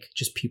 like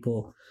just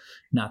people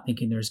not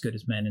thinking they're as good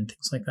as men and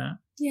things like that.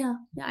 Yeah,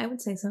 I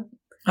would say so.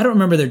 I don't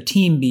remember their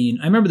team being.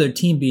 I remember their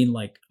team being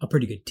like a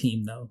pretty good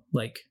team, though.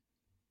 Like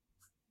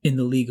in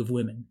the League of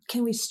Women.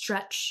 Can we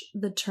stretch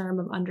the term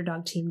of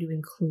underdog team to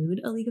include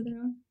a league of their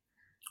own?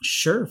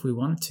 Sure, if we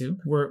wanted to.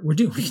 We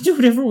can do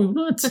whatever we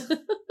want.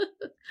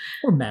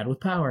 We're mad with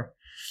power.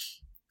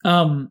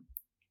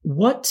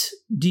 What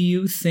do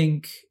you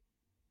think?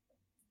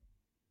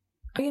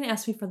 Are you going to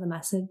ask me for the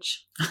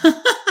message?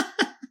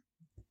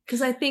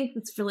 Because I think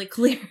it's really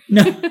clear.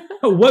 No.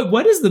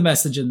 What is the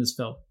message in this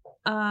film?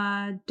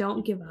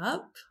 Don't give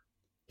up.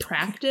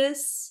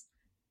 Practice.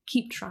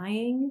 Keep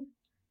trying.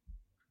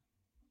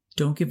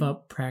 Don't give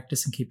up,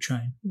 practice, and keep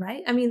trying.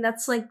 Right? I mean,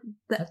 that's like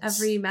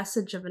every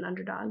message of an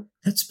underdog.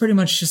 That's pretty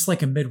much just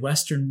like a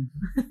Midwestern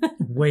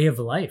way of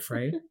life,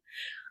 right?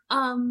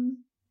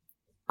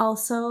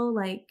 Also,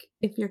 like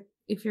if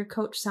your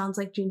coach sounds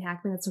like Gene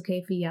Hackman, it's okay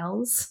if he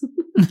yells.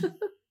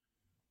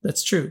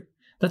 That's true.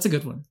 That's a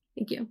good one.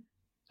 Thank you.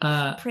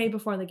 Pray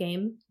before the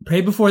game.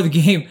 Pray before the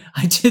game.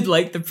 I did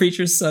like the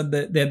preacher's son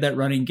that they had that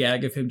running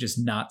gag of him just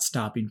not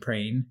stopping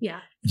praying. Yeah.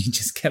 And he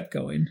just kept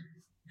going.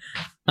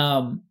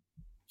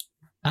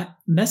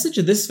 Message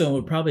of this film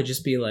would probably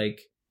just be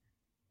like,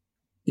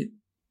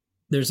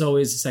 there's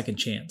always a second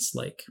chance.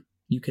 Like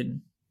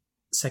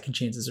second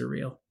chances are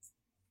real.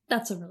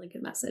 That's a really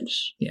good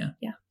message. Yeah.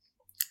 Yeah.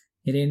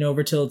 It ain't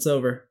over till it's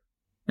over,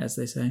 as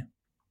they say.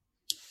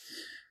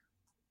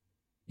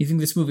 You think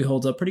this movie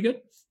holds up pretty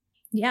good?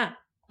 Yeah.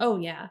 Oh,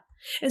 yeah.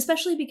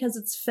 Especially because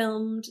it's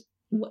filmed,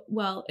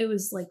 well, it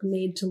was like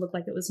made to look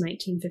like it was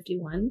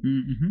 1951.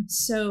 Mm-hmm.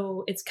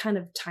 So it's kind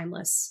of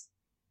timeless.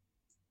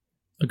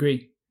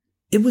 Agree.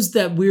 It was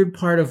that weird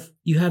part of,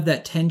 you have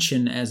that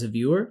tension as a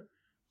viewer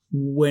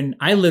when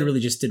I literally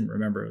just didn't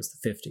remember it was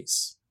the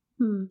 50s.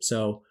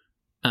 So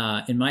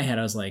in my head,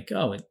 I was like,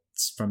 oh,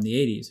 it's from the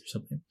 80s or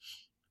something.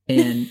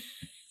 And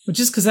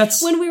just because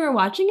that's... When we were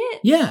watching it?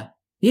 Yeah.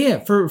 Yeah,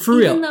 for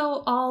real. Even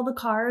though all the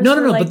cars No,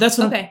 like, but that's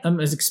what okay. I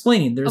was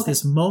explaining. There's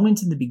this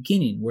moment in the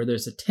beginning where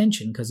there's a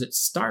tension because it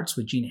starts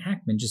with Gene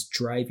Hackman just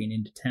driving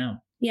into town.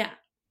 Yeah.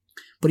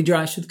 But he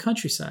drives through the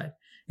countryside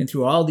and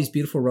through all these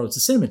beautiful roads.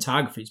 The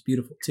cinematography is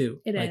beautiful too.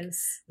 It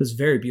is. It was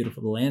very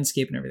beautiful. The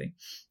landscape and everything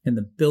and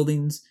the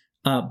buildings.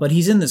 But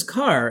he's in this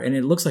car and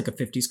it looks like a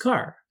 50s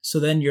car. So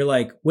then you're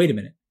like, wait a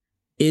minute.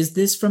 Is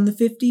this from the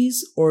 50s?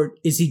 Or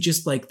is he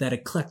just like that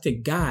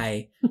eclectic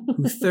guy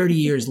who 30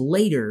 years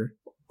later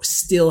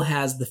still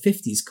has the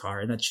 50s car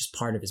and that's just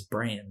part of his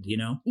brand, you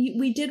know?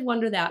 We did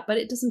wonder that, but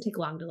it doesn't take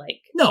long to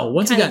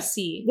once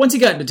he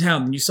got into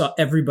town, then you saw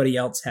everybody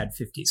else had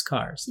 50s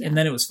cars and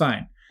then it was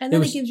fine. And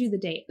then it gives you the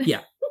date.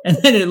 Yeah. And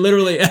then it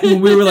literally, when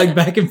we were like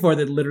back and forth,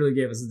 it literally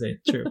gave us a date.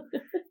 True.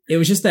 It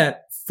was just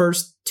that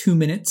first 2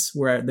 minutes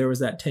where there was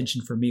that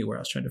tension for me where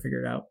I was trying to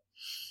figure it out.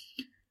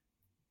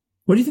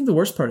 What do you think the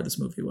worst part of this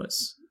movie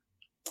was?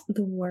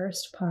 The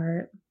worst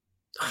part?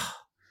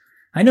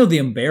 I know the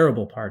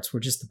unbearable parts were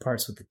just the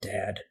parts with the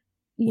dad.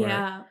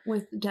 Yeah,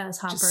 with Dennis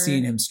Hopper. Just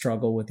seeing him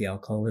struggle with the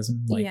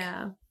alcoholism.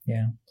 Yeah.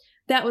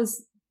 That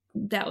was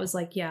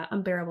like, yeah,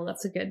 unbearable.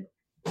 That's a good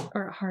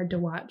or hard to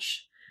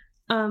watch.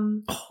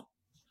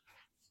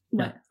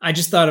 What? I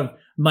just thought of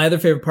my other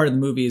favorite part of the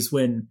movie is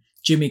when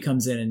Jimmy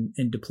comes in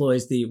and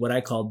deploys what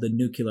I call the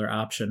nuclear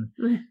option.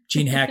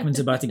 Gene Hackman's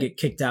about to get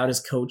kicked out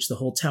as coach. The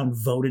whole town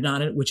voted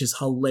on it, which is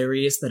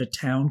hilarious that a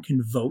town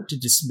can vote to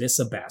dismiss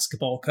a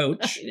basketball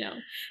coach. I know.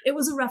 It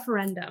was a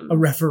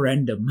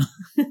referendum.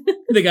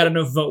 They got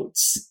enough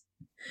votes.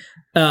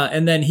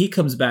 And then he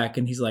comes back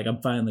and he's like,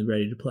 I'm finally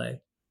ready to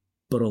play,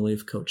 but only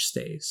if coach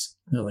stays.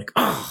 And they're like,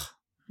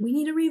 we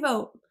need a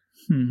revote.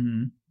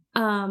 Mm-hmm.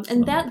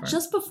 And that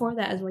just before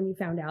that is when you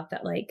found out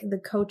that like the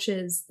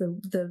coaches,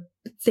 the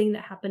thing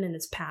that happened in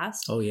his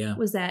past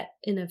was that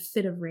in a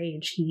fit of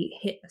rage, he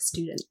hit a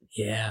student.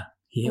 Yeah.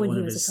 He hit when one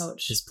he of was a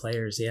coach. His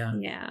players. Yeah.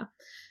 Yeah.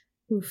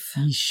 Oof.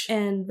 Yeesh.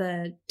 And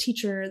the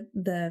teacher,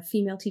 the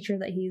female teacher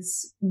that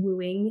he's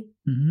wooing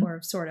or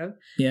sort of,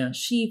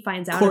 she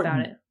finds out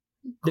about it.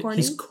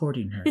 He's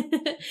courting her.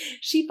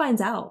 She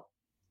finds out.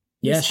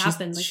 Yeah, this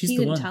happened. Like he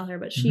didn't tell her,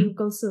 but she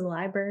goes to the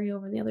library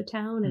over in the other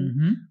town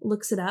and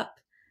looks it up.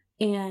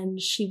 And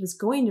she was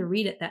going to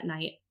read it that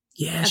night.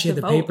 Yeah, she had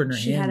the paper in her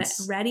hands. She had it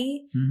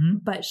ready,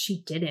 but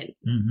she didn't.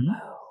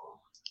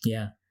 Oh.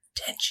 Yeah.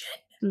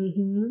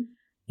 Tension.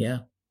 Yeah.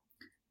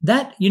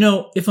 That,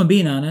 if I'm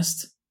being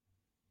honest,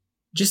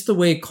 just the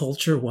way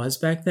culture was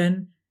back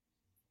then,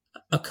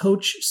 a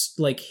coach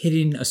like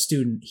hitting a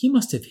student, he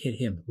must have hit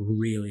him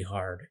really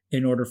hard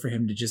in order for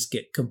him to just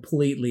get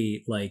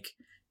completely like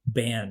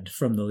banned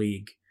from the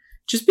league.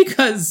 Just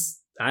because,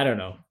 I don't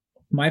know.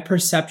 My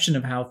perception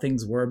of how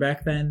things were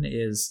back then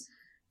is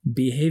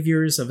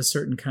behaviors of a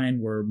certain kind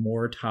were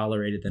more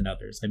tolerated than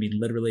others. I mean,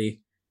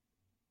 literally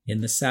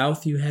in the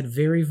South, you had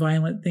very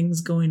violent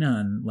things going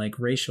on, like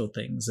racial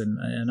things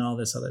and all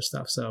this other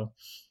stuff. So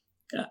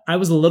I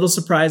was a little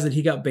surprised that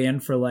he got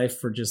banned for life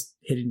for just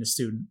hitting a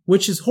student,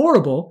 which is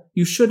horrible.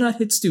 You should not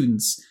hit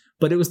students.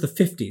 but it was the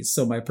 50s.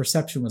 So my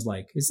perception was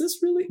like, is this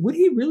really, would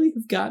he really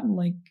have gotten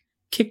like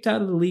kicked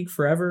out of the league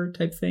forever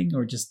type thing?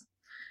 Or just,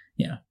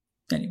 yeah.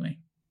 Anyway.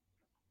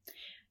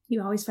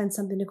 You always find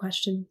something to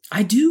question.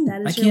 I do.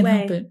 That is I your can't way.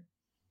 help it.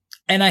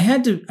 And I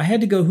had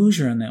to go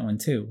Hoosier on that one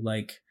too.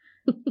 Like,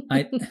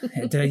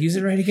 did I use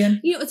it right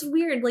again? You know, it's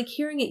weird. Like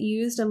hearing it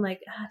used, I'm like,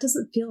 it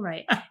doesn't feel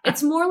right.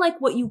 It's more like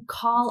what you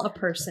call a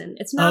person.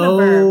 It's not a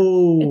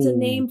verb. It's a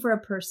name for a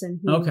person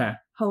who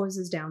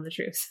hoses down the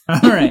truth.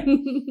 All right.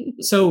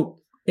 So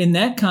in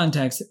that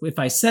context, if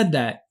I said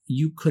that,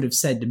 you could have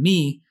said to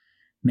me,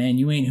 man,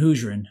 you ain't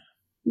Hoosierin'.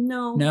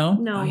 No.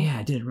 Oh yeah,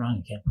 I did it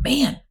wrong again.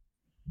 Man.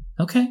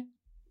 Okay.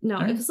 No,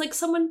 right. If it's like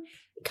someone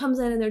comes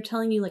in and they're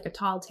telling you like a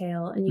tall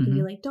tale and you can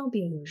be like, don't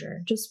be a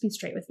Hoosier. Just be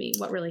straight with me.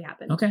 What really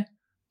happened? Okay.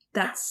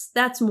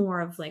 That's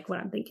more of like what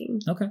I'm thinking.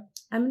 Okay.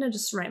 I'm going to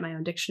just write my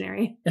own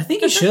dictionary. I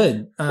think you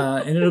should.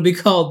 And it'll be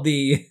called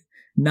the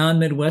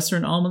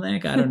Non-Midwestern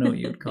Almanac. I don't know what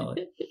you would call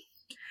it.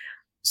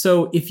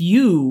 So if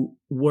you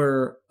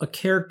were a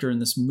character in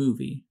this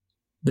movie,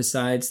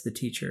 besides the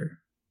teacher,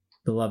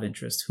 the love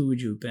interest, who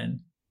would you have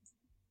been?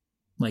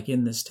 Like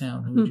in this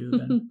town, who would you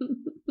have been?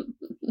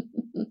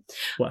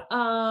 What?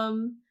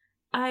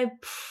 I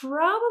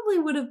probably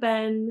would have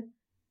been,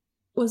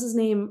 what's his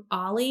name?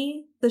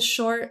 Ollie, the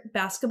short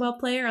basketball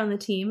player on the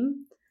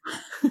team.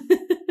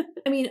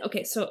 I mean,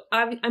 okay, so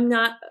I'm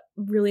not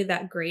really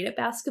that great at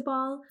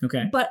basketball.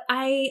 Okay. But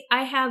I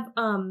have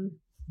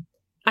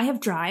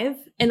drive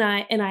and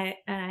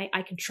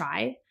I can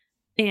try.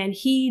 And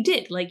he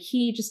did. Like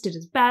he just did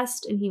his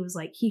best and he was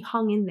like he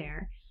hung in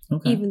there.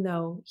 Okay. Even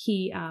though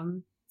he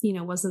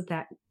wasn't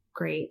that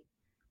great.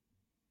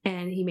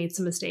 And he made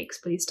some mistakes,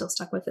 but he still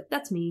stuck with it.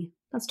 That's me.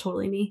 That's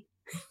totally me.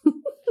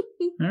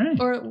 All right.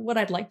 Or what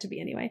I'd like to be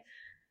anyway.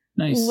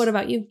 Nice. What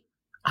about you?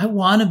 I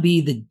want to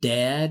be the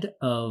dad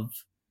of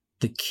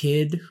the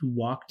kid who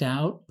walked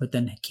out, but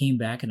then came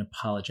back and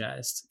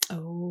apologized.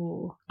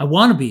 Oh. I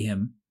want to be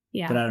him.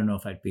 Yeah. But I don't know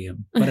if I'd be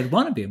him. But I'd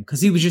want to be him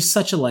because he was just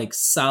such a like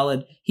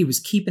solid, he was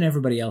keeping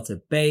everybody else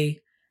at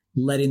bay,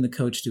 letting the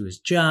coach do his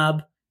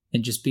job.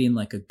 And just being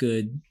like a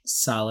good,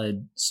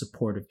 solid,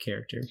 supportive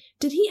character.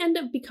 Did he end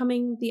up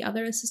becoming the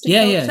other assistant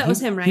coach? Yeah. That was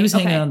him, right? He was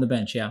hanging out on the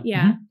bench, yeah.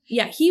 Yeah. Mm-hmm.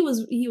 Yeah, he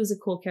was a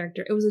cool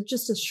character. It was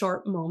just a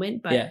short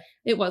moment, but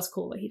it was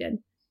cool what he did.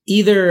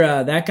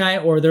 Either that guy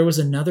or there was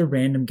another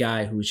random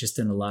guy who was just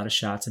in a lot of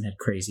shots and had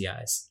crazy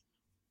eyes.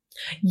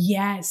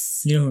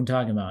 Yes. You know who I'm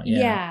talking about,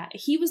 yeah. Yeah,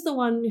 he was the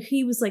one,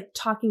 he was like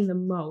talking the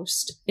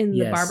most in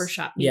the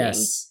barbershop meeting.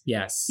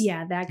 Yes.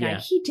 Yeah, that guy. Yeah.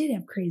 He did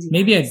have crazy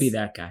Maybe eyes. I'd be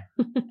that guy.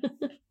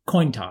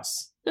 Coin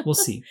toss. We'll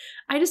see.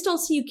 I just don't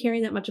see you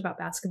caring that much about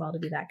basketball to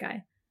be that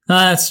guy.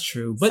 That's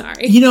true. But,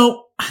 sorry. You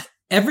know,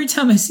 every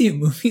time I see a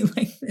movie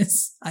like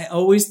this, I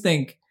always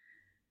think,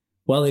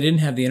 well, they didn't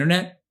have the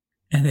internet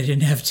and they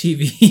didn't have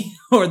TV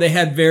or they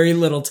had very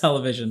little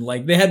television.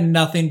 Like they had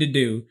nothing to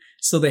do.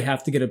 So they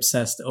have to get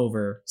obsessed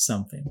over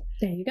something.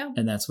 There you go.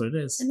 And that's what it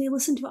is. And they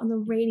listened to it on the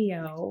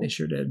radio. They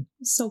sure did.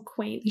 So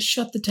quaint. They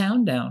shut the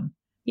town down.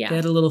 Yeah. They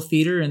had a little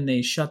theater and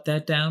they shut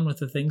that down with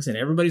the things and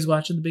everybody's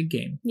watching the big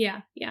game.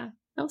 Yeah.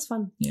 That was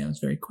fun. Yeah, it was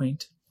very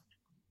quaint.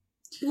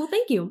 Well,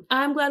 thank you.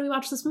 I'm glad we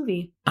watched this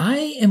movie.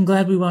 I am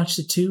glad we watched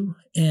it too.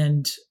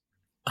 And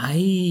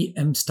I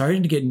am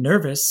starting to get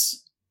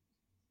nervous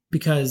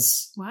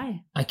because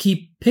why? I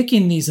keep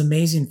picking these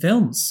amazing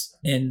films.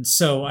 And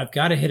so I've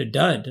got to hit a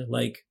dud.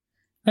 Like,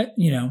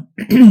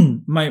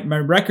 my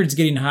record's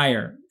getting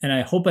higher and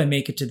I hope I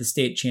make it to the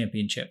state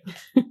championship.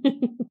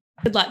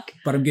 Good luck.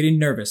 But I'm getting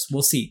nervous.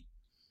 We'll see.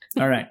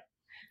 All right.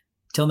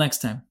 Till next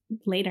time.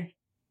 Later.